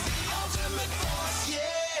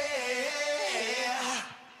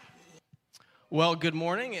Well, good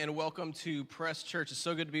morning and welcome to Press Church. It's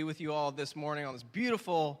so good to be with you all this morning on this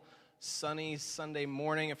beautiful, sunny Sunday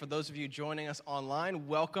morning. And for those of you joining us online,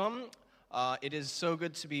 welcome. It is so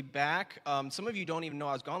good to be back. Some of you don't even know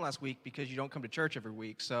I was gone last week because you don't come to church every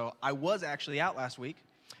week. So I was actually out last week.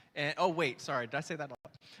 And oh, wait, sorry, did I say that?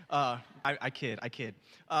 I kid.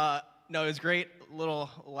 No, it was great. Little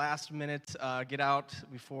last minute get out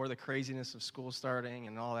before the craziness of school starting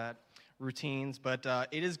and all that routines, but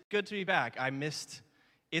it is good to be back.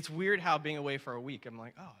 It's weird how being away for a week, I'm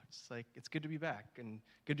like, it's good to be back and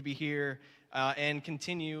good to be here and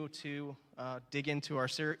continue to dig into our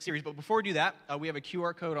series. But before we do that, we have a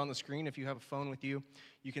QR code on the screen. If you have a phone with you,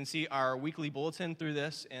 you can see our weekly bulletin through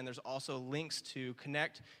this, and there's also links to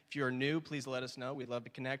connect. If you're new, please let us know. We'd love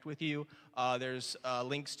to connect with you. There's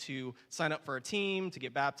links to sign up for a team, to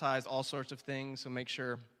get baptized, all sorts of things, so make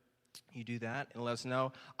sure you do that and let us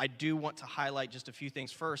know. I do want to highlight just a few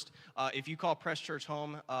things. First, if you call Press Church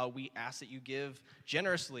home, we ask that you give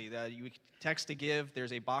generously. That you text to give.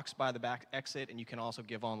 There's a box by the back exit, and you can also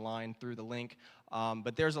give online through the link.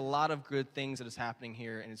 But there's a lot of good things that is happening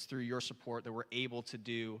here, and it's through your support that we're able to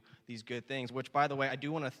do these good things, which, by the way, I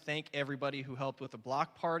do want to thank everybody who helped with the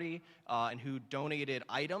block party and who donated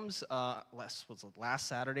items. Last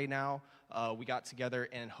Saturday now, we got together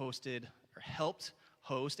and helped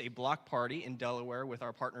host a block party in Delaware with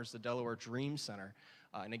our partners, the Delaware Dream Center.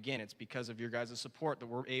 And again, it's because of your guys' support that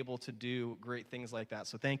we're able to do great things like that.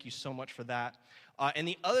 So thank you so much for that. And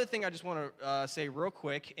the other thing I just want to say real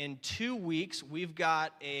quick, in 2 weeks, we've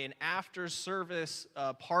got an after-service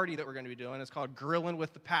party that we're going to be doing. It's called Grillin'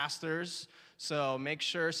 with the Pastors. So make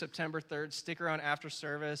sure September 3rd, stick around after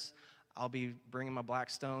service. I'll be bringing my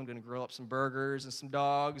Blackstone, going to grill up some burgers and some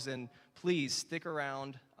dogs. And please stick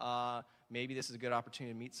around. Maybe this is a good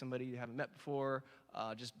opportunity to meet somebody you haven't met before,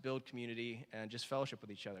 just build community and just fellowship with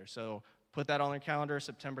each other. So put that on your calendar,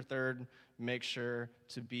 September 3rd. Make sure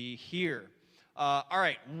to be here. All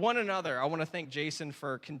right, one another. I want to thank Jason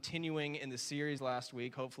for continuing in the series last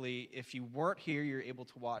week. Hopefully, if you weren't here, you're able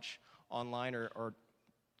to watch online or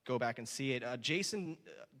go back and see it. Jason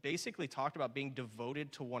basically talked about being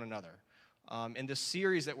devoted to one another. In this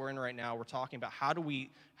series that we're in right now, we're talking about how do we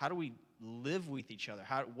live with each other?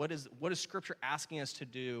 What is Scripture asking us to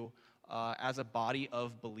do as a body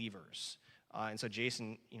of believers? And so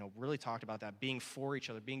Jason, really talked about that, being for each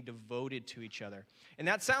other, being devoted to each other. And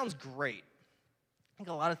that sounds great. I think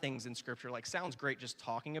a lot of things in Scripture sounds great just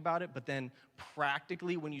talking about it, but then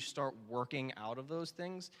practically when you start working out of those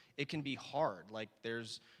things, it can be hard.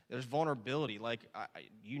 There's vulnerability.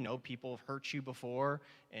 People have hurt you before,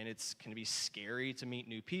 and it's going to be scary to meet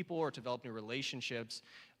new people or develop new relationships.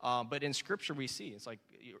 But in Scripture, we see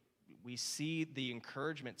the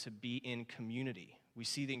encouragement to be in community. We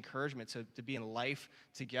see the encouragement to be in life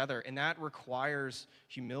together, and that requires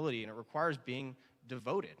humility, and it requires being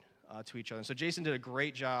devoted to each other. And so Jason did a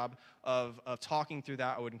great job of talking through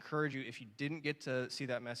that. I would encourage you, if you didn't get to see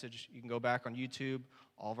that message, you can go back on YouTube.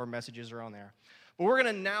 All of our messages are on there. But we're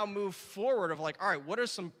going to now move forward of all right, what are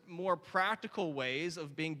some more practical ways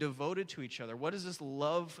of being devoted to each other? What does this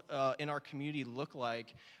love in our community look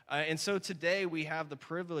like? And so today we have the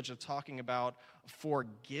privilege of talking about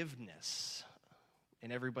forgiveness.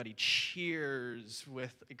 And everybody cheers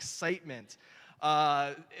with excitement.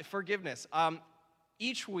 Forgiveness.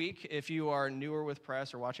 Each week, if you are newer with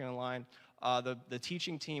Press or watching online, the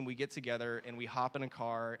teaching team, we get together and we hop in a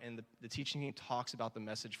car, and the teaching team talks about the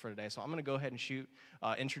message for today. So I'm going to go ahead and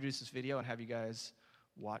introduce this video and have you guys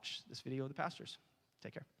watch this video of the pastors.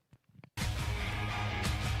 Take care.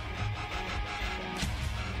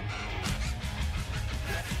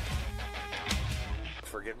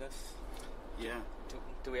 Forgiveness? Yeah.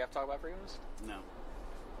 Do we have to talk about forgiveness? No.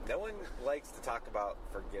 No one likes to talk about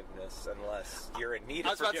forgiveness unless you're in need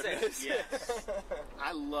of forgiveness. I was about to say, Yes.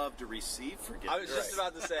 I love to receive forgiveness. I was just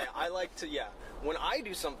about to say, I like to, when I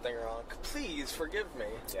do something wrong, please forgive me.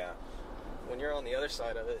 Yeah. When you're on the other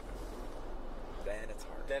side of it, Then it's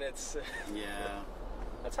hard. then it's... Yeah.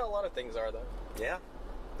 That's how a lot of things are, though. Yeah,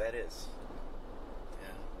 that is.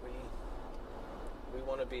 Yeah. We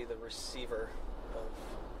want to be the receiver of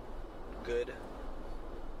good.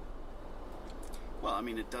 Well, I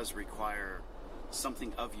mean, it does require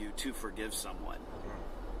something of you to forgive someone,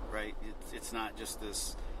 right? It's not just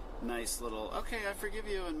this nice little, okay, I forgive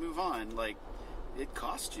you and move on. It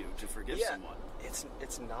costs you to forgive someone.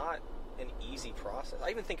 It's not an easy process.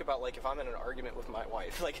 I even think about, if I'm in an argument with my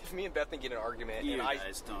wife. If me and Bethany get in an argument... You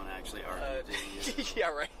guys don't actually argue, do you? Yeah,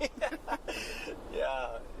 right.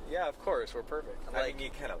 Yeah, of course, we're perfect. I mean,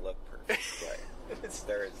 you kind of look perfect, but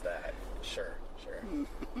there is that. Sure.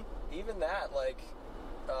 Even that,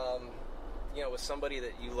 with somebody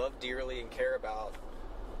that you love dearly and care about,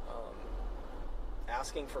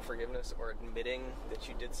 asking for forgiveness or admitting that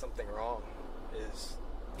you did something wrong is...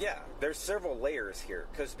 Yeah, there's several layers here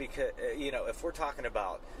because if we're talking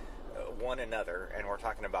about one another and we're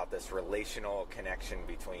talking about this relational connection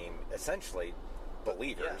between essentially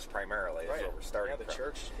believers primarily is what we're starting the from.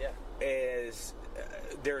 church, is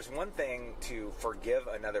there's one thing to forgive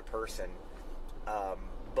another person,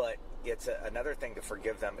 but it's another thing to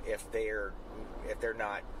forgive them if they're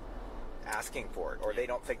not asking for it or they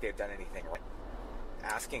don't think they've done anything wrong.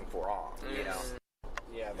 Asking for wrong,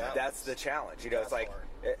 Yeah, that's the challenge. It's like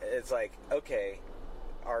it's like, okay,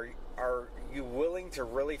 are you willing to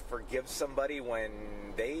really forgive somebody when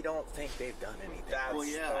they don't think they've done anything?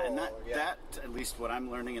 That at least what I'm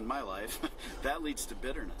learning in my life, that leads to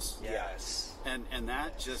bitterness. Yes. And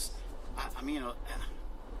that just,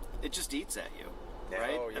 it just eats at you.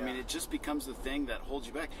 Right? Oh, yeah. I mean, it just becomes the thing that holds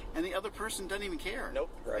you back, and the other person doesn't even care. Nope.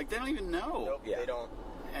 Right. Like they don't even know. Nope. Yeah. They don't.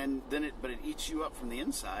 And then it eats you up from the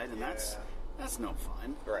inside, and that's no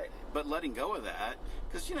fun. Right. But letting go of that,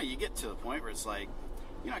 because you get to the point where it's like,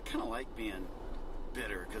 I kind of like being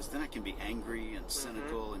bitter, because then I can be angry and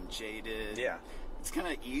cynical and jaded. Yeah. It's kind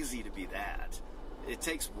of easy to be that. It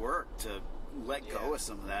takes work to let go of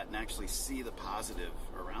some of that and actually see the positive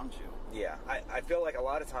around you. Yeah, I feel like a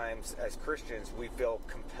lot of times as Christians we feel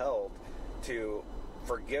compelled to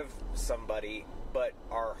forgive somebody, but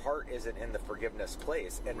our heart isn't in the forgiveness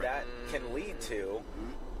place, and that can lead to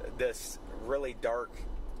this really dark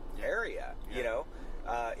area.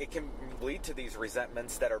 It can lead to these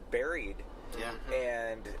resentments that are buried,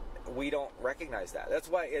 and we don't recognize that. That's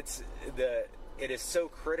why it is so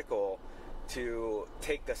critical to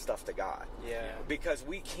take this stuff to God. Yeah. Because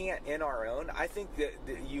we can't in our own. I think that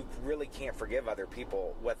you really can't forgive other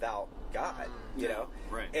people without God,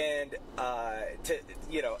 Right. And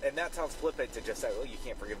and that sounds flippant to just say, well, you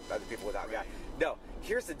can't forgive other people without God. No,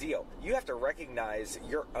 here's the deal. You have to recognize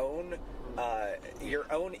your own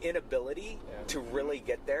inability to really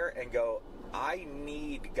get there and go, I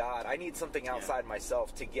need God. I need something outside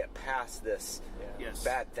myself to get past this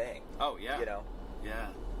bad thing. Oh, yeah. Yeah.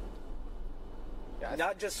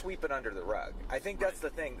 Not just sweep it under the rug. I think that's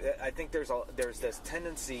the thing. I think there's this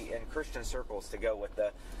tendency in Christian circles to go with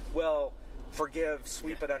the, forgive,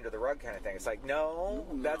 sweep it under the rug kind of thing. It's like, no,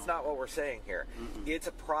 that's not what we're saying here. It's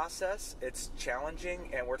a process. It's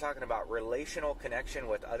challenging, and we're talking about relational connection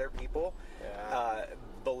with other people,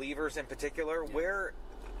 believers in particular, where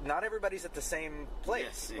not everybody's at the same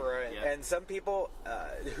place. And some people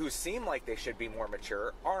who seem like they should be more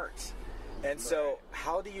mature aren't. And so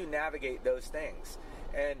how do you navigate those things?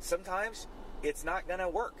 And sometimes it's not going to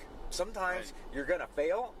work. Sometimes you're going to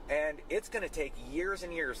fail, and it's going to take years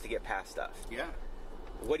and years to get past stuff. Yeah.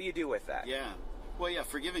 What do you do with that? Yeah. Well,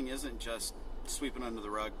 forgiving isn't just sweeping under the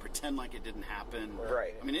rug, pretend like it didn't happen.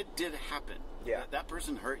 Right. I mean, it did happen. Yeah. That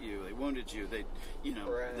person hurt you. They wounded you. They,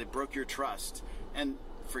 they broke your trust. And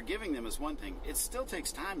forgiving them is one thing. It still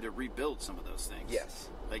takes time to rebuild some of those things. Yes.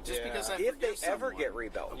 Like just because I if forgive they ever someone, get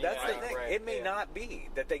rebuilt, that's the thing. It may not be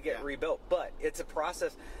that they get rebuilt, but it's a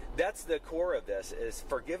process. That's the core of this. Is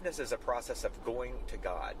forgiveness is a process of going to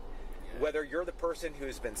God. Whether you're the person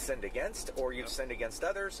who's been sinned against or you've sinned against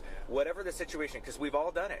others, whatever the situation, because we've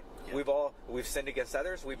all done it. We've sinned against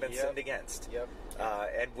others. We've been sinned against,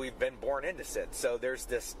 and we've been born into sin. So there's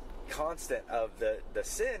this constant of the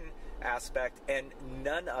sin aspect, and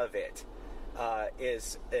none of it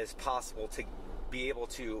is possible to be able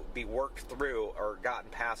to be worked through or gotten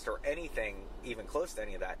past or anything even close to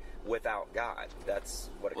any of that without God. That's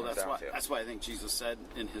what it comes down to. That's why I think Jesus said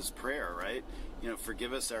in his prayer, right?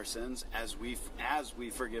 Forgive us our sins as we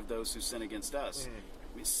forgive those who sin against us.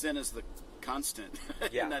 I mean, sin is the constant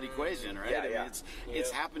in that equation, right? I mean,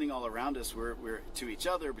 it's happening all around us. We're to each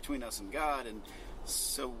other, between us and God, and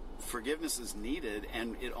so forgiveness is needed,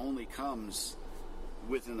 and it only comes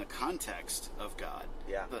within the context of God.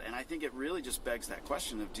 Yeah. And I think it really just begs that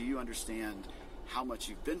question of, do you understand how much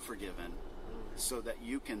you've been forgiven so that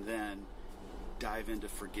you can then dive into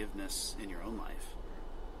forgiveness in your own life?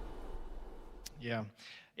 Yeah.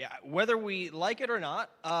 Whether we like it or not,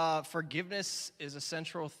 forgiveness is a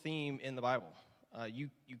central theme in the Bible. You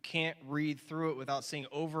can't read through it without seeing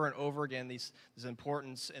over and over again this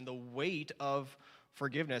importance and the weight of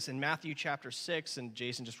forgiveness. In Matthew chapter 6, and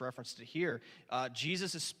Jason just referenced it here,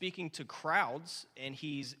 Jesus is speaking to crowds, and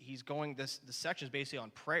he's going, this section is basically on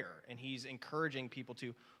prayer, and he's encouraging people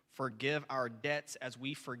to forgive our debts as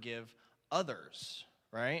we forgive others,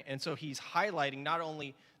 right? And so he's highlighting not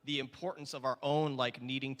only the importance of our own,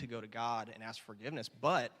 needing to go to God and ask forgiveness,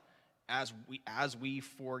 but as we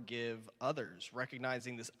forgive others,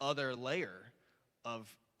 recognizing this other layer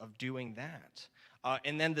of doing that.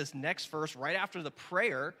 And then this next verse, right after the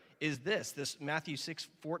prayer, is this Matthew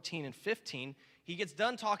 6:14 and 15. He gets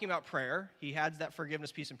done talking about prayer. He has that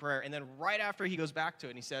forgiveness piece in prayer. And then right after he goes back to it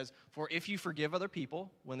and he says, "For if you forgive other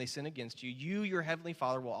people when they sin against you, your heavenly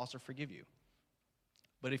Father will also forgive you.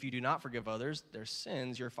 But if you do not forgive others their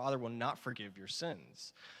sins, your Father will not forgive your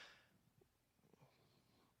sins."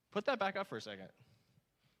 Put that back up for a second.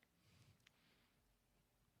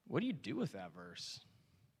 What do you do with that verse?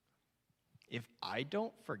 If I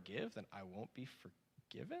don't forgive, then I won't be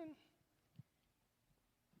forgiven?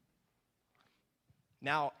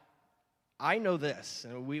 Now, I know this,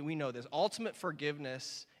 and we know this. Ultimate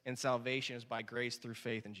forgiveness and salvation is by grace through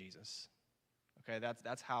faith in Jesus. Okay,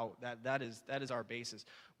 that's how that is our basis.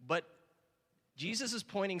 But Jesus is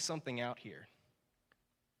pointing something out here.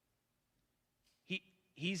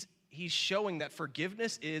 He's showing that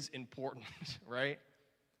forgiveness is important, right?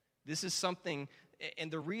 This is something,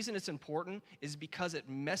 and the reason it's important is because it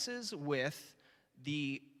messes with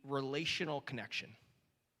the relational connection.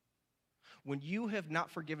 When you have not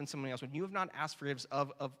forgiven someone else, when you have not asked forgiveness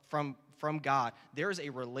from God, there is a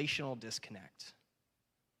relational disconnect.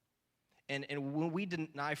 And when we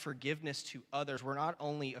deny forgiveness to others, we're not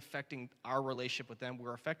only affecting our relationship with them,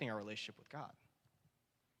 we're affecting our relationship with God.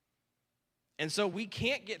 And so we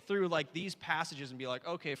can't get through like these passages and be like,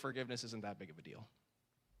 okay, forgiveness isn't that big of a deal.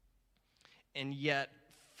 And yet,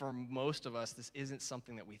 for most of us, this isn't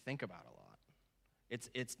something that we think about a lot.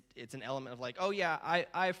 It's an element of like, oh yeah,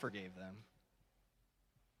 I forgave them.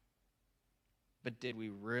 But did we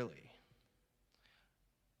really?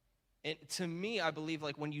 And to me, I believe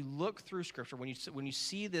like when you look through Scripture, when you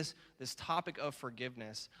see this topic of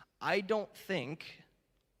forgiveness, I don't think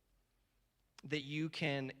that you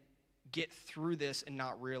can get through this and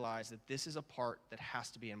not realize that this is a part that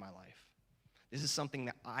has to be in my life. This is something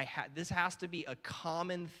that this has to be a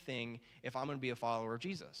common thing if I'm going to be a follower of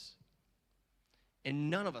Jesus. And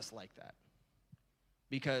none of us like that.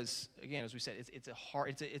 Because again, as we said, it's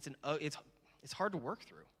hard to work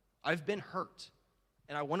through. I've been hurt,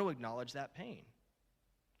 and I want to acknowledge that pain.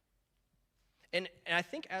 And I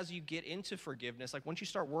think as you get into forgiveness, like once you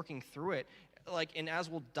start working through it, like, and as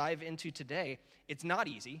we'll dive into today, it's not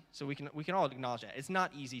easy. So we can all acknowledge that. It's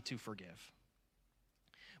not easy to forgive.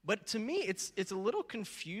 But to me, it's a little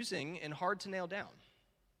confusing and hard to nail down.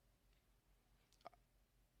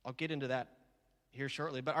 I'll get into that here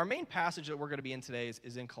shortly. But our main passage that we're going to be in today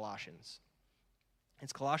is in Colossians.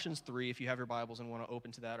 It's Colossians 3, if you have your Bibles and want to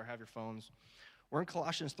open to that or have your phones. We're in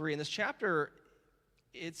Colossians 3, and this chapter,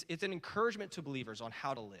 it's an encouragement to believers on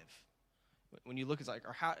how to live. When you look, it's like,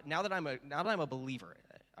 now that I'm a believer,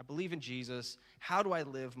 I believe in Jesus, how do I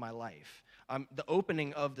live my life? The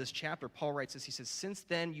opening of this chapter, Paul writes this, he says, "Since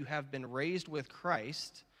then you have been raised with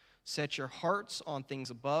Christ, set your hearts on things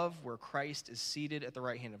above where Christ is seated at the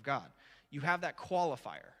right hand of God." You have that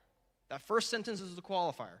qualifier. That first sentence is the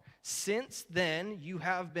qualifier. Since then, you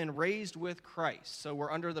have been raised with Christ. So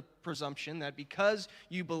we're under the presumption that because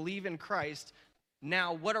you believe in Christ,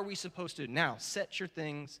 now what are we supposed to do? Now, set your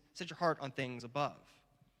heart on things above.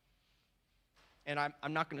 And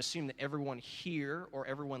I'm not going to assume that everyone here or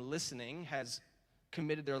everyone listening has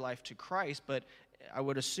committed their life to Christ, but I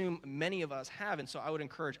would assume many of us have. And so I would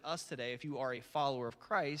encourage us today, if you are a follower of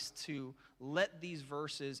Christ, to let these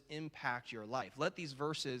verses impact your life. Let these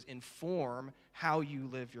verses inform how you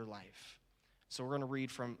live your life. So we're going to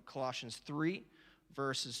read from Colossians 3,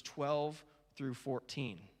 verses 12 through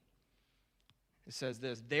 14. It says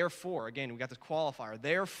this, "Therefore," again, we got this qualifier,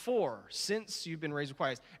 "Therefore, since you've been raised with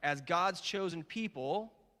Christ, as God's chosen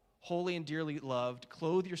people, holy and dearly loved,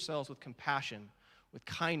 clothe yourselves with compassion, with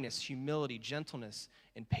kindness, humility, gentleness,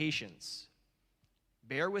 and patience.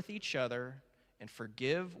 Bear with each other and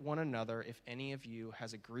forgive one another if any of you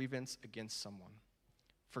has a grievance against someone.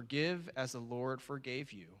 Forgive as the Lord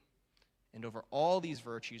forgave you. And over all these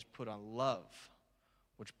virtues put on love,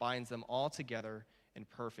 which binds them all together in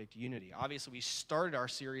perfect unity." Obviously, we started our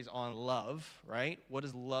series on love, right? What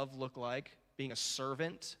does love look like? Being a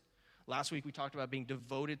servant. Last week, we talked about being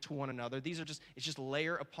devoted to one another. It's just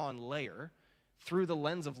layer upon layer through the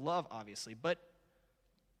lens of love, obviously. But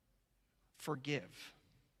forgive.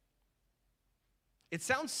 It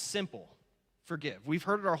sounds simple, forgive. We've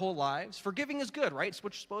heard it our whole lives. Forgiving is good, right? It's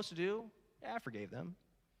what you're supposed to do. Yeah, I forgave them.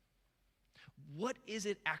 What is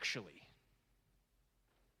it actually?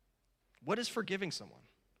 What is forgiving someone?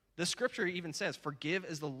 The scripture even says, "Forgive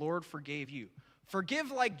as the Lord forgave you."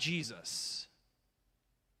 Forgive like Jesus.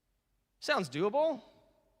 Sounds doable.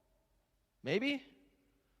 Maybe.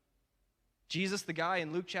 Jesus, the guy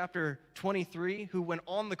in Luke chapter 23, who when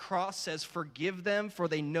on the cross says, "Forgive them, for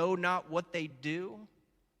they know not what they do."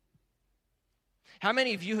 How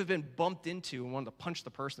many of you have been bumped into and wanted to punch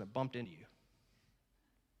the person that bumped into you?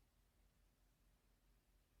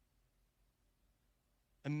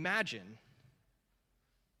 Imagine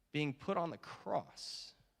being put on the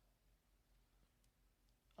cross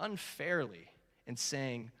unfairly and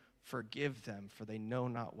saying, "Forgive them, for they know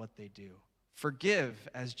not what they do." Forgive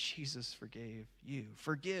as Jesus forgave you.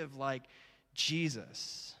 Forgive like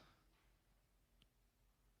Jesus.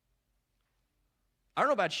 I don't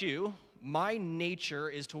know about you, my nature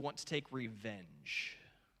is to want to take revenge.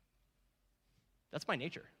 That's my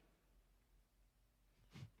nature.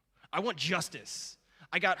 I want justice.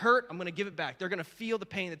 I got hurt, I'm going to give it back. They're going to feel the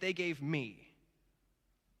pain that they gave me.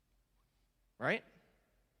 Right?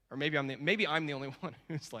 Or maybe I'm the only one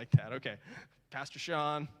who's like that. Okay. Pastor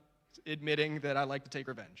Sean admitting that I like to take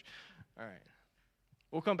revenge. All right.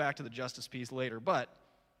 We'll come back to the justice piece later, but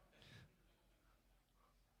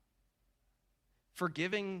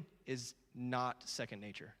forgiving is not second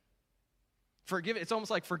nature. It's almost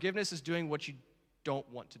like forgiveness is doing what you don't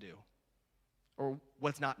want to do or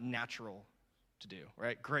what's not natural to do,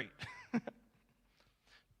 right? Great. But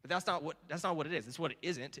that's not what it is. It's what it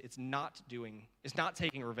isn't. It's not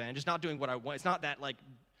taking revenge. It's not doing what I want. It's not that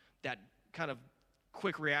kind of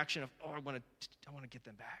quick reaction of, I want to get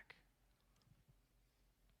them back.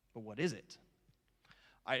 But what is it?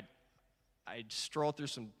 I strolled through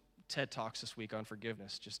some TED Talks this week on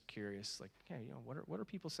forgiveness, just curious, like, hey, what are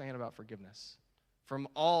people saying about forgiveness? From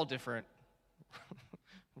all different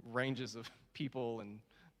ranges of people, and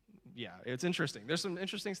yeah, it's interesting. There's some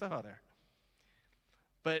interesting stuff out there.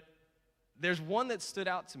 But there's one that stood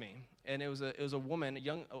out to me, and it was a woman,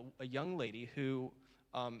 a young lady who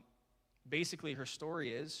basically her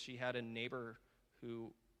story is she had a neighbor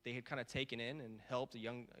who they had kind of taken in and helped, a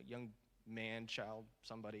young man, child,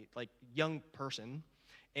 somebody, like young person,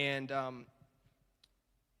 and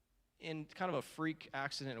in kind of a freak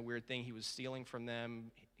accident, a weird thing, he was stealing from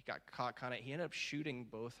them. He got caught he ended up shooting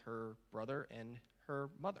both her brother and her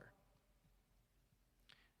mother.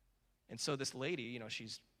 And so this lady,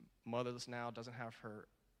 she's motherless now, doesn't have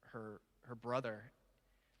her brother,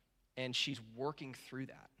 and she's working through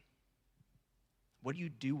that. What do you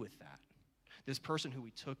do with that? This person who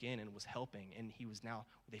we took in and was helping, and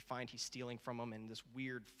they find he's stealing from them, and this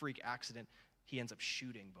weird freak accident, he ends up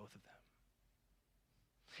shooting both of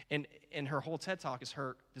them. And her whole TED Talk is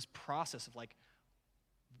this process of like,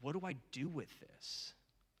 what do I do with this?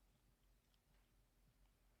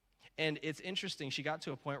 And it's interesting, she got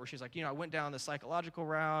to a point where she's like, I went down the psychological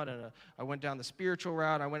route, and I went down the spiritual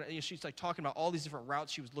route. She's like talking about all these different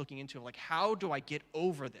routes she was looking into, like, how do I get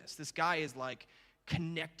over this? This guy is like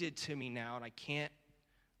connected to me now, and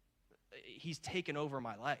he's taken over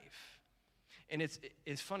my life. And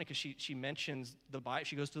it's funny because she mentions the Bible.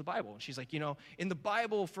 She goes to the Bible, and she's like, in the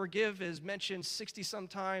Bible, forgive is mentioned 60-some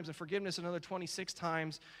times, and forgiveness another 26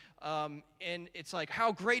 times. And it's like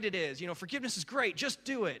how great it is. Forgiveness is great. Just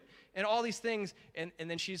do it. And all these things. And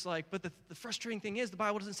then she's like, but the frustrating thing is the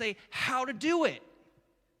Bible doesn't say how to do it.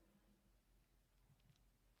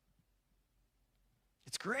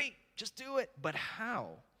 It's great. Just do it. But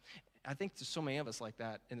how? I think there's so many of us like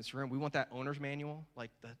that in this room. We want that owner's manual, like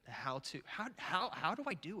the how to. How do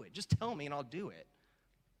I do it? Just tell me and I'll do it.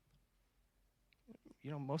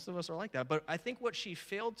 Most of us are like that. But I think what she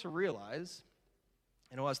failed to realize,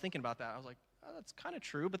 and while I was thinking about that, I was like, oh, that's kind of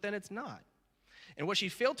true, but then it's not. And what she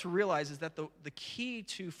failed to realize is that the key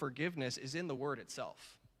to forgiveness is in the word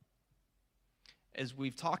itself. As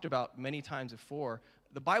we've talked about many times before,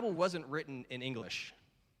 the Bible wasn't written in English.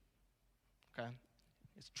 Okay?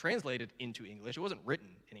 It's translated into English. It wasn't written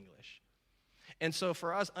in English. And so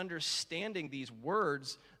for us, understanding these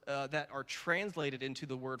words that are translated into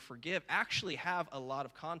the word forgive actually have a lot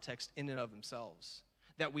of context in and of themselves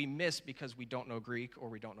that we miss because we don't know Greek or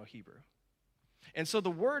we don't know Hebrew. And so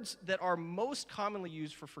the words that are most commonly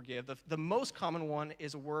used for forgive, the most common one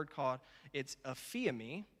is a word it's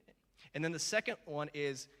aphiemi, and then the second one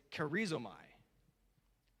is charizomai.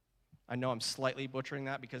 I know I'm slightly butchering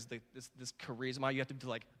that because this charisma, you have to do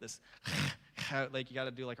like this, like you got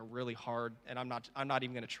to do like a really hard, and I'm not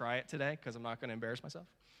even going to try it today because I'm not going to embarrass myself.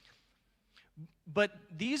 But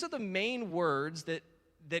these are the main words that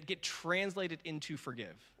get translated into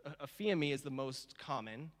forgive. Aphiemi is the most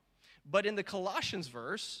common, but in the Colossians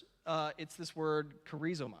verse, it's this word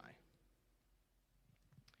charizomai.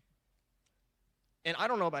 And I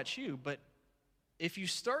don't know about you, but if you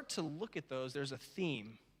start to look at those, there's a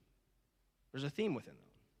theme. There's a theme within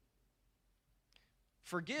them.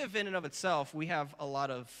 Forgive in and of itself, we have a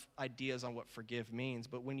lot of ideas on what forgive means,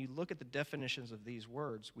 but when you look at the definitions of these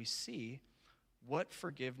words, we see what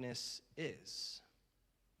forgiveness is.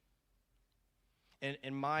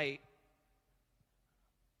 And my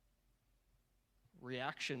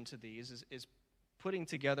reaction to these is putting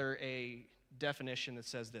together a definition that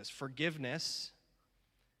says this: forgiveness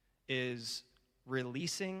is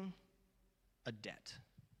releasing a debt.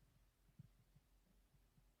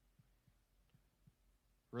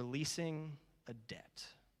 Releasing a debt.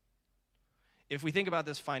 If we think about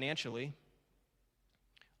this financially,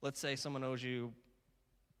 let's say someone owes you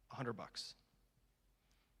 $100.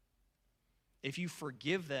 If you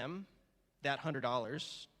forgive them that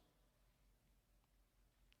 $100,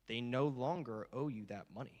 they no longer owe you that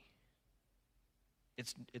money.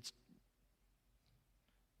 It's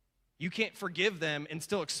you can't forgive them and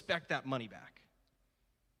still expect that money back.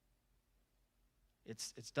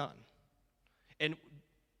 It's done. And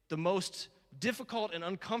the most difficult and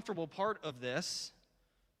uncomfortable part of this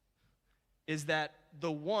is that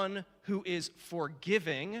the one who is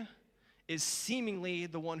forgiving is seemingly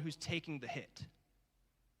the one who's taking the hit.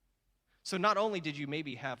 So not only did you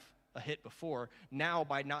maybe have a hit before, now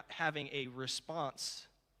by not having a response,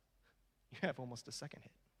 you have almost a second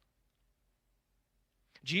hit.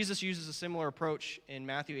 Jesus uses a similar approach in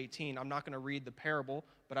Matthew 18. I'm not going to read the parable,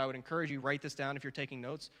 but I would encourage you, write this down if you're taking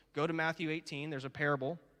notes. Go to Matthew 18. There's a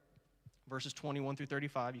parable, verses 21 through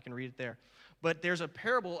 35. You can read it there. But there's a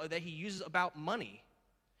parable that he uses about money.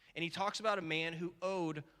 And he talks about a man who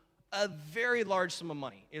owed a very large sum of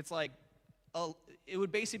money. It's like, it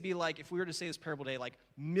would basically be like, if we were to say this parable today, like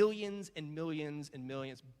millions and millions and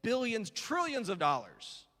millions, billions, trillions of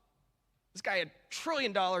dollars. This guy had $1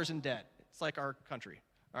 trillion in debt. It's like our country,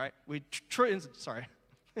 all right?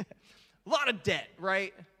 A lot of debt,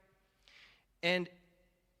 right? And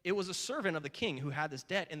it was a servant of the king who had this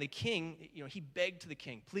debt, and the king, he begged to the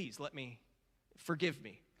king, please forgive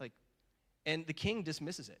me. And the king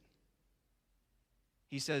dismisses it.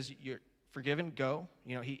 He says, you're forgiven, go.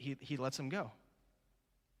 He lets him go.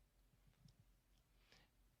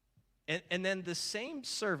 And then the same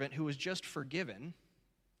servant who was just forgiven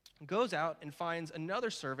goes out and finds another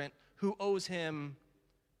servant who owes him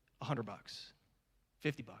 $100,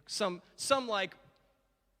 $50, some like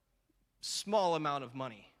small amount of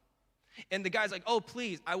money. And the guy's like, oh,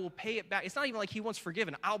 please, I will pay it back. It's not even like he wants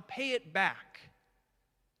forgiven. I'll pay it back,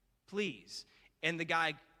 please. And the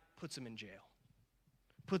guy puts him in jail,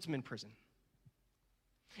 puts him in prison.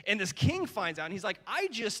 And this king finds out, and he's like, I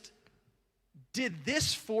just did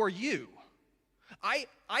this for you.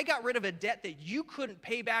 I got rid of a debt that you couldn't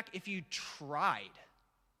pay back if you tried.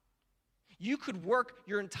 You could work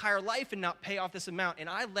your entire life and not pay off this amount, and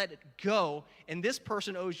I let it go, and this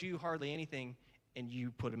person owes you hardly anything, and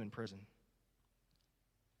you put him in prison.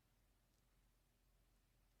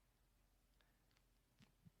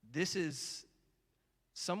 This is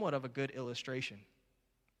somewhat of a good illustration,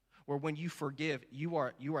 where when you forgive, you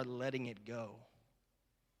are letting it go.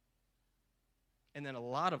 And then a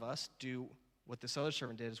lot of us do what this other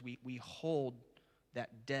servant did, is we hold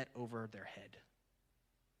that debt over their head.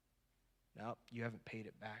 No, you haven't paid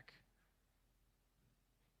it back.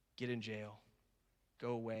 Get in jail.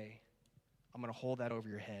 Go away. I'm going to hold that over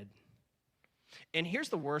your head. And here's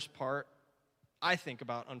the worst part, I think,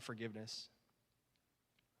 about unforgiveness.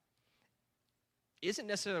 Isn't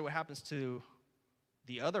necessarily what happens to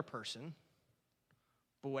the other person,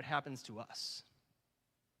 but what happens to us.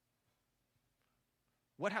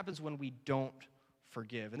 What happens when we don't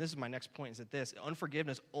forgive? And this is my next point, is that this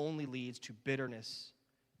unforgiveness only leads to bitterness,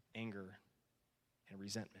 anger, and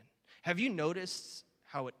resentment. Have you noticed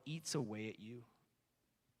how it eats away at you?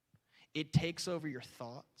 It takes over your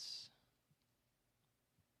thoughts.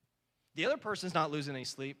 The other person's not losing any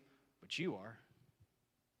sleep, but you are.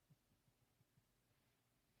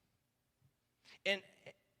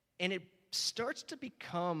 And it starts to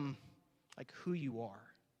become like who you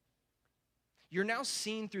are. You're now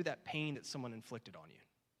seen through that pain that someone inflicted on you.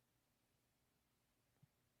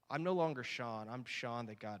 I'm no longer Sean. I'm Sean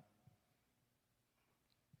that got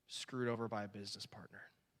screwed over by a business partner.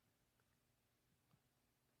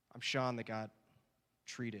 I'm Sean that got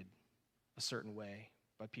treated a certain way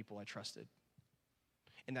by people I trusted.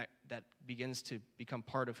 And that begins to become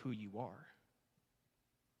part of who you are.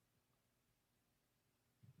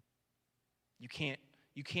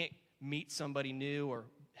 You can't meet somebody new or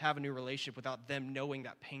have a new relationship without them knowing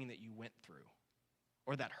that pain that you went through,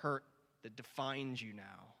 or that hurt that defines you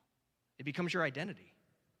now. It becomes your identity.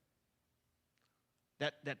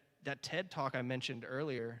 That TED talk I mentioned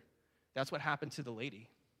earlier, that's what happened to the lady.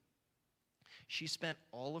 she spent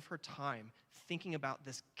all of her time thinking about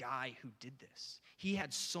this guy who did this. He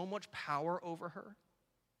had so much power over her.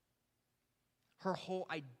 Her whole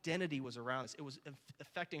identity was around this. It was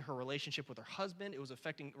affecting her relationship with her husband. It was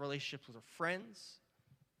affecting relationships with her friends.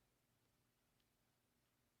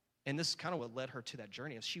 And this is kind of what led her to that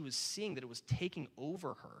journey. As she was seeing that it was taking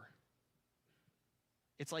over her.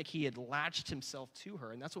 It's like he had latched himself to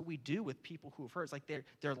her. And that's what we do with people who have hurt. It's like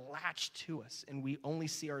they're latched to us, and we only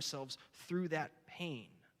see ourselves through that pain.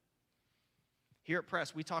 Here at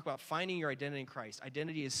Press, we talk about finding your identity in Christ.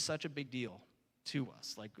 Identity is such a big deal to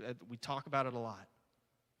us. Like, we talk about it a lot.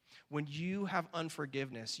 When you have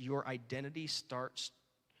unforgiveness, your identity starts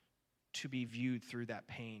to be viewed through that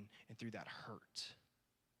pain and through that hurt,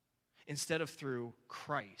 instead of through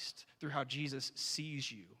Christ, through how Jesus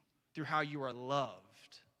sees you, through how you are loved.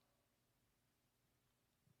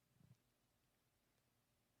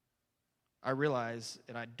 I realize,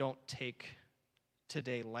 and I don't take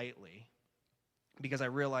today lightly, because I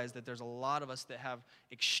realize that there's a lot of us that have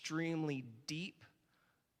extremely deep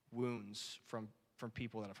wounds from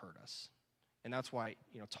people that have hurt us. And that's why,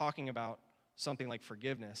 talking about something like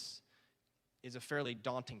forgiveness is a fairly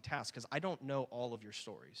daunting task, because I don't know all of your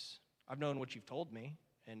stories. I've known what you've told me,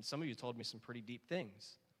 and some of you told me some pretty deep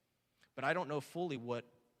things. But I don't know fully what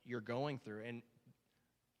you're going through. And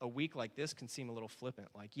a week like this can seem a little flippant,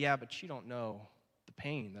 like, yeah, but you don't know the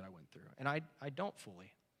pain that I went through. And I don't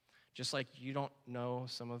fully. Just like you don't know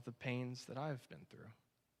some of the pains that I've been through.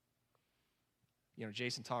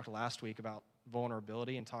 Jason talked last week about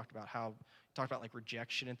vulnerability and talked about like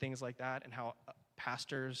rejection and things like that, and how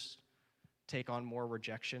pastors take on more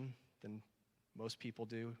rejection than most people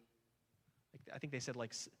do. I think they said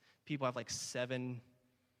people have 7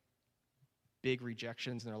 big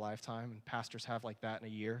rejections in their lifetime, and pastors have that in a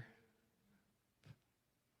year.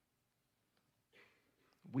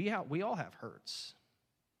 We all have hurts.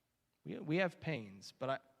 We have pains,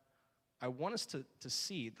 but I want us to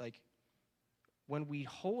see, when we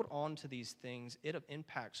hold on to these things, it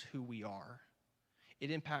impacts who we are.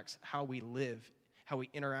 It impacts how we live, how we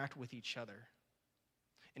interact with each other.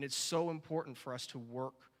 And it's so important for us to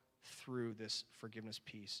work through this forgiveness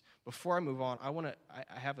piece. Before I move on,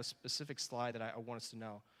 I have a specific slide that I want us to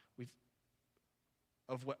know.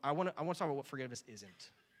 I want to talk about what forgiveness isn't.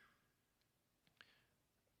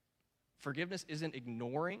 Forgiveness isn't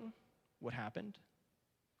ignoring what happened.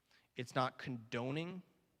 It's not condoning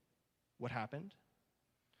what happened.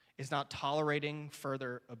 It's not tolerating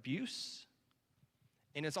further abuse.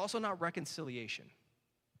 And it's also not reconciliation.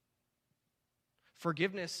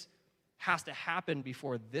 Forgiveness has to happen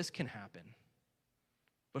before this can happen.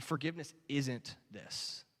 But forgiveness isn't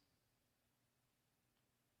this.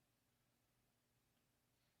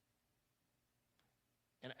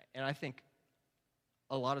 And I think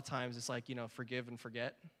a lot of times it's forgive and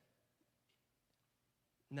forget.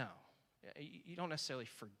 No, you don't necessarily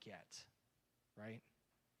forget, right?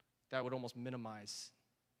 That would almost minimize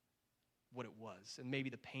what it was and maybe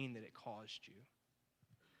the pain that it caused you.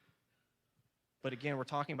 But again, we're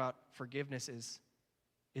talking about forgiveness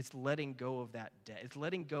it's letting go of that debt. It's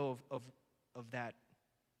letting go of that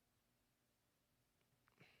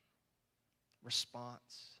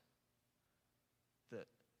response,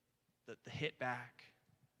 the hit back.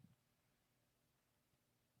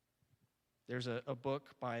 There's a book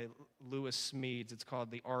by Lewis Smedes. It's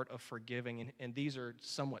called The Art of Forgiving, and these are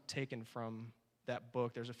somewhat taken from that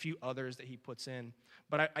book. There's a few others that he puts in.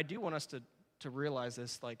 But I do want us to realize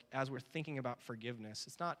this, as we're thinking about forgiveness,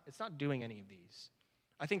 it's not doing any of these.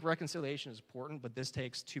 I think reconciliation is important, but this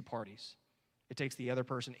takes 2 parties. It takes the other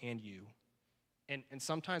person and you. And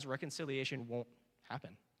sometimes reconciliation won't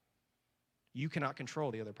happen. You cannot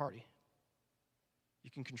control the other party.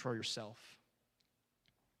 You can control yourself.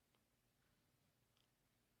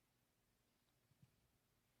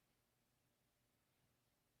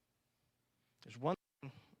 There's one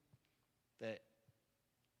thing that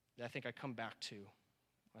I think I come back to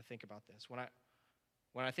when I think about this.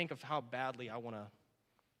 When I think of how badly I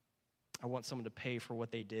want someone to pay for what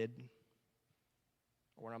they did,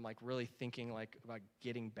 or when I'm really thinking about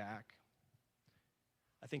getting back,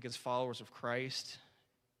 I think as followers of Christ,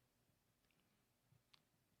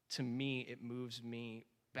 to me, it moves me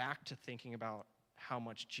back to thinking about how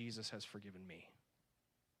much Jesus has forgiven me.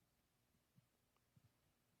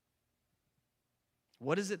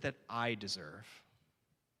 What is it that I deserve?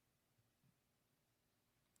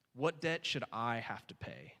 What debt should I have to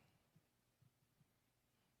pay?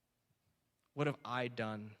 What have I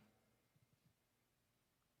done?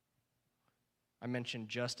 I mentioned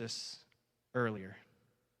justice earlier.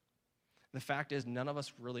 The fact is, none of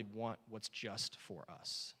us really want what's just for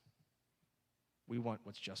us. We want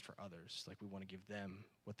what's just for others. Like we want to give them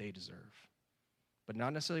what they deserve, but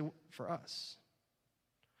not necessarily for us.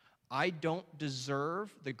 I don't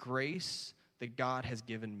deserve the grace that God has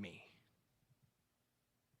given me.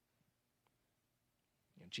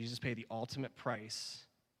 Jesus paid the ultimate price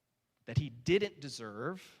that he didn't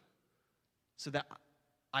deserve so that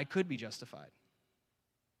I could be justified.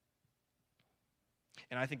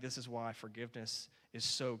 And I think this is why forgiveness is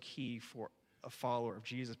so key for a follower of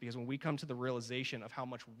Jesus, because when we come to the realization of how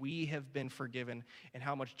much we have been forgiven and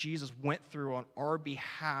how much Jesus went through on our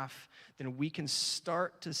behalf, then we can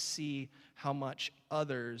start to see how much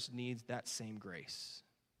others need that same grace.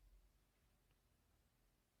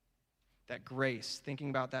 That grace,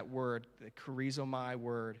 thinking about that word, the charizomai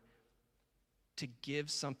word, to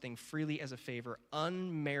give something freely as a favor,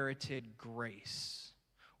 unmerited grace.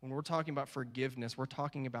 When we're talking about forgiveness, we're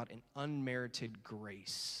talking about an unmerited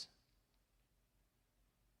grace.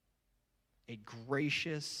 A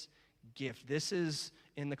gracious gift. This is,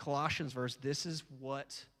 in the Colossians verse, this is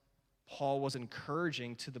what Paul was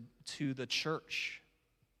encouraging to the church,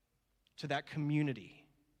 to that community.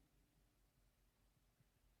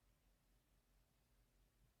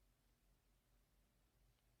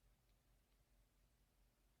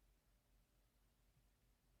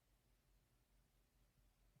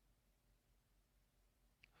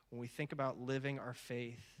 When we think about living our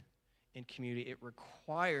faith in community, it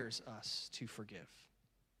requires us to forgive.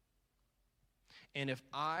 And if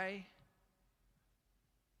I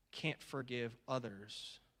can't forgive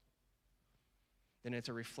others, then it's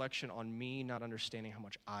a reflection on me not understanding how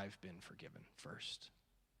much I've been forgiven first.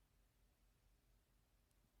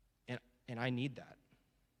 And I need that.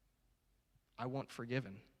 I want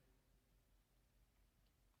forgiven.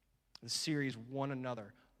 The series, One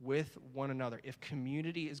Another, with one another. If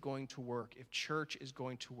community is going to work, if church is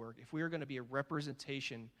going to work, if we are going to be a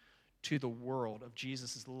representation to the world of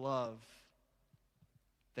Jesus' love,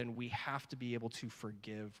 then we have to be able to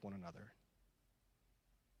forgive one another.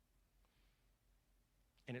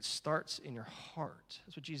 And it starts in your heart.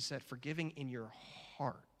 That's what Jesus said, forgiving in your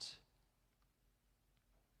heart.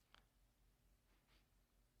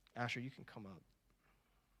 Asher, you can come up.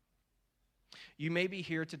 You may be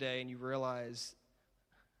here today and you realize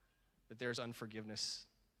that there's unforgiveness.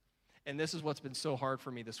 And this is what's been so hard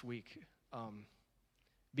for me this week,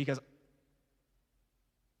 because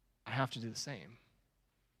I have to do the same.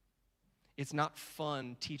 It's not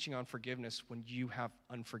fun teaching on forgiveness when you have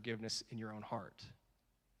unforgiveness in your own heart.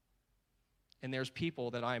 And there's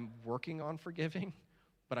people that I'm working on forgiving,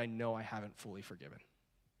 but I know I haven't fully forgiven.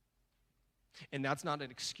 And that's not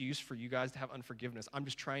an excuse for you guys to have unforgiveness. I'm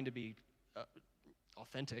just trying to be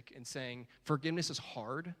authentic and saying forgiveness is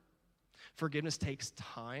hard. Forgiveness takes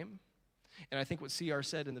time. And I think what CR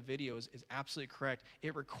said in the videos is absolutely correct.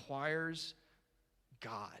 It requires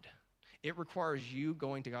God. It requires you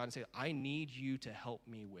going to God and saying, I need you to help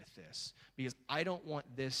me with this because I don't want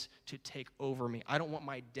this to take over me. I don't want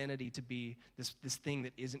my identity to be this thing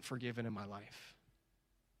that isn't forgiven in my life.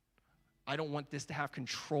 I don't want this to have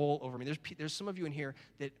control over me. There's some of you in here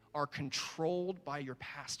that are controlled by your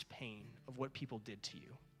past pain of what people did to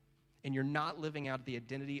you. And you're not living out the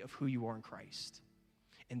identity of who you are in Christ.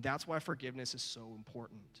 And that's why forgiveness is so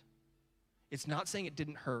important. It's not saying it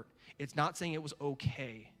didn't hurt. It's not saying it was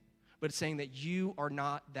okay. But it's saying that you are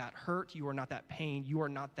not that hurt. You are not that pain. You are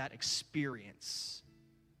not that experience.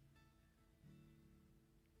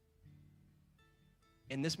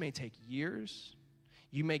 And this may take years.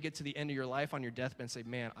 You may get to the end of your life on your deathbed and say,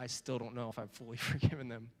 man, I still don't know if I've fully forgiven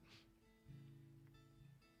them.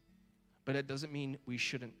 But it doesn't mean we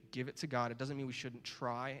shouldn't give it to God. It doesn't mean we shouldn't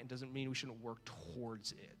try. It doesn't mean we shouldn't work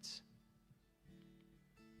towards it.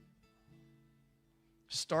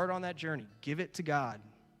 Start on that journey. Give it to God.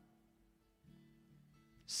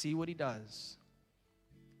 See what he does.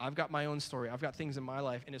 I've got my own story. I've got things in my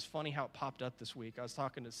life, and it's funny how it popped up this week. I was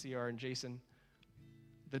talking to CR and Jason.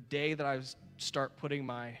 The day that I start putting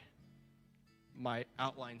my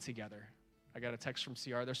outline together, I got a text from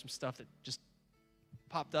CR. There's some stuff that just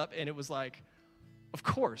popped up, and it was like, of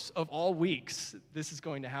course, of all weeks, this is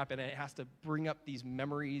going to happen, and it has to bring up these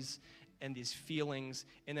memories and these feelings,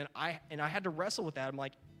 and then I had to wrestle with that. I'm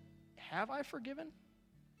like, have I forgiven?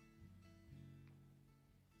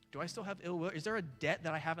 Do I still have ill will? Is there a debt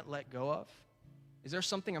that I haven't let go of? Is there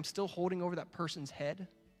something I'm still holding over that person's head?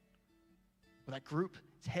 Or that group's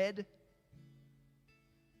head?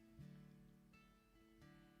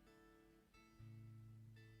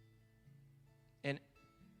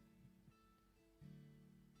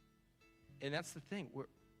 And that's the thing.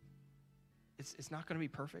 It's not going to be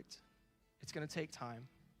perfect. It's going to take time.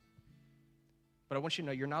 But I want you to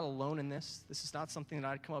know you're not alone in this. This is not something that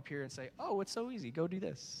I'd come up here and say, oh, it's so easy. Go do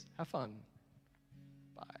this. Have fun.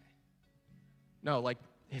 Bye. No, like,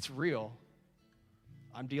 it's real.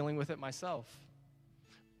 I'm dealing with it myself.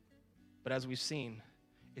 But as we've seen,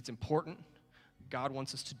 it's important. God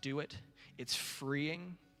wants us to do it. It's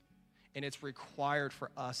freeing. And it's required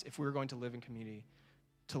for us, if we're going to live in community,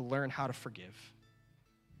 to learn how to forgive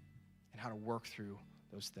and how to work through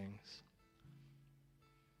those things.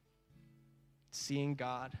 Seeing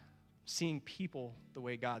God, seeing people the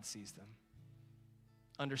way God sees them,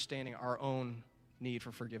 understanding our own need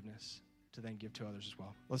for forgiveness to then give to others as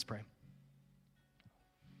well. Let's pray.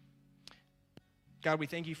 God, we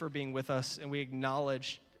thank you for being with us, and we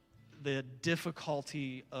acknowledge the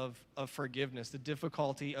difficulty of forgiveness, the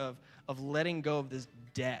difficulty of letting go of this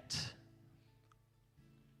debt.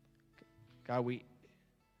 God,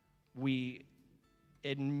 we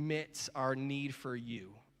admit our need for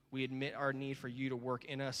you. We admit our need for you to work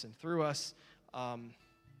in us and through us. And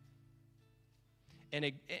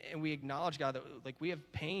we acknowledge, God, that like we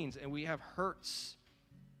have pains and we have hurts.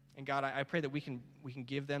 And God, I pray that we can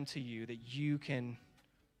give them to you, that you can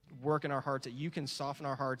work in our hearts, that you can soften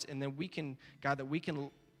our hearts, and then we can, God, that we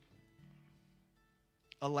can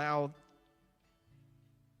allow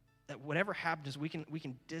that whatever happens, we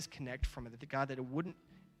can disconnect from it. That God, that it wouldn't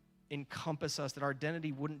encompass us, that our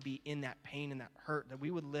identity wouldn't be in that pain and that hurt, that we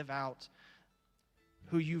would live out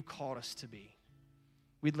who you've called us to be.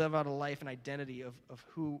 We'd live out a life and identity of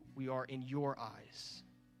who we are in your eyes.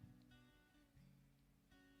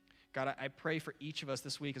 God, I pray for each of us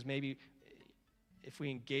this week as maybe if we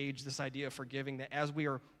engage this idea of forgiving, that as we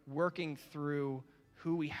are working through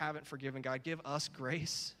who we haven't forgiven, God, give us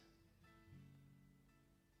grace.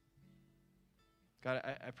 God,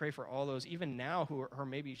 I pray for all those, even now, who are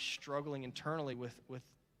maybe struggling internally with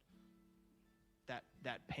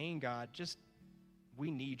that pain, God. Just,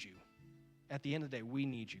 we need you. At the end of the day, we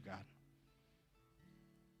need you, God.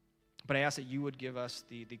 But I ask that you would give us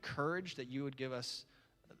the courage, that you would give us,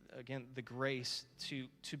 again, the grace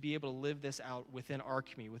to be able to live this out within our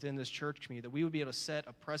community, within this church community, that we would be able to set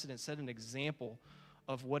a precedent, set an example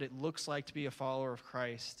of what it looks like to be a follower of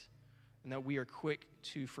Christ, and that we are quick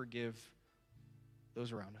to forgive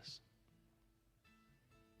those around us.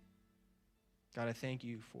 God, I thank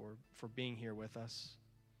you for being here with us.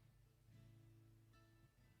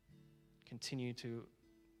 Continue to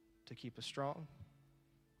keep us strong.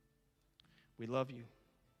 We love you,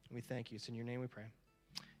 and we thank you. It's in your name we pray.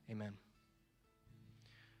 Amen.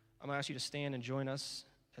 I'm going to ask you to stand and join us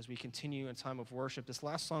as we continue in time of worship. This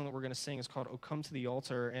last song that we're going to sing is called "Oh Come to the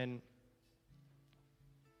Altar," and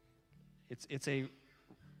it's a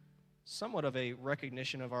somewhat of a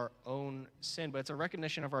recognition of our own sin, but it's a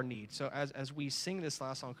recognition of our need. So as we sing this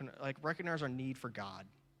last song, like, recognize our need for God,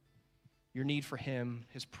 your need for him,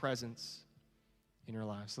 his presence in your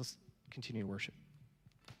lives. Let's continue to worship.